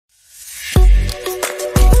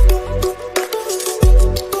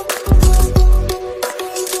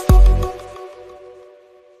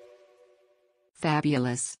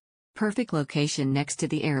Fabulous. Perfect location next to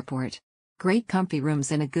the airport. Great comfy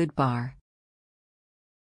rooms and a good bar.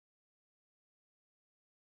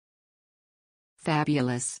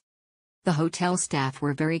 Fabulous. The hotel staff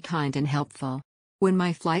were very kind and helpful. When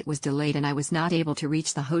my flight was delayed and I was not able to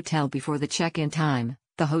reach the hotel before the check-in time,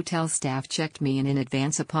 the hotel staff checked me in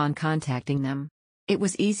advance upon contacting them. It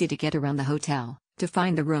was easy to get around the hotel, to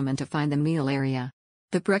find the room and to find the meal area.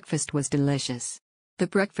 The breakfast was delicious. The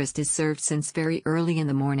breakfast is served since very early in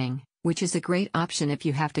the morning, which is a great option if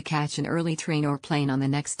you have to catch an early train or plane on the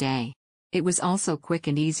next day. It was also quick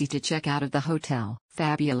and easy to check out of the hotel.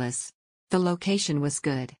 Fabulous. The location was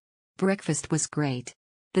good. Breakfast was great.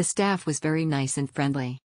 The staff was very nice and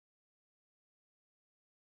friendly.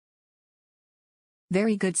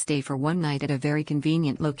 Very good stay for one night at a very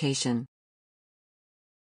convenient location.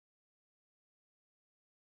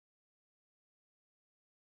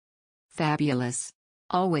 Fabulous.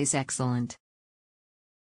 Always excellent.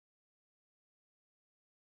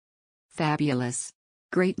 Fabulous.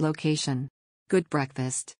 Great location. Good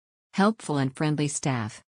breakfast. Helpful and friendly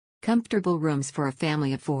staff. Comfortable rooms for a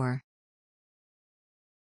family of 4.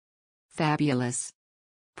 Fabulous.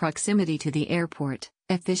 Proximity to the airport,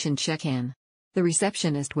 efficient check-in. The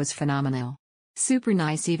receptionist was phenomenal. Super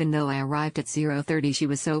nice even though I arrived at 0:30. She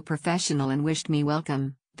was so professional and wished me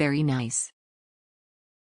welcome. Very nice.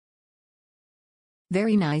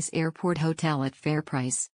 Very nice airport hotel at fair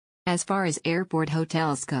price. As far as airport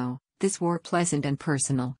hotels go, this were pleasant and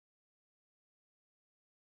personal.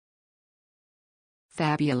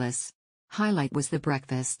 Fabulous. Highlight was the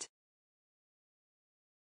breakfast.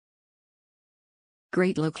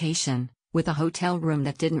 Great location, with a hotel room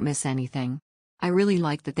that didn't miss anything. I really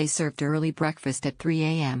liked that they served early breakfast at 3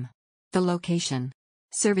 a.m. The location.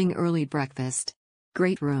 Serving early breakfast.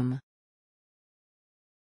 Great room.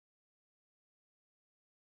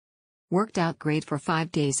 Worked out great for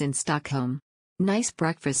 5 days in Stockholm. Nice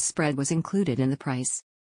breakfast spread was included in the price.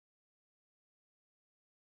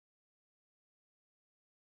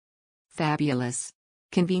 Fabulous.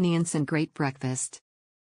 Convenience and great breakfast.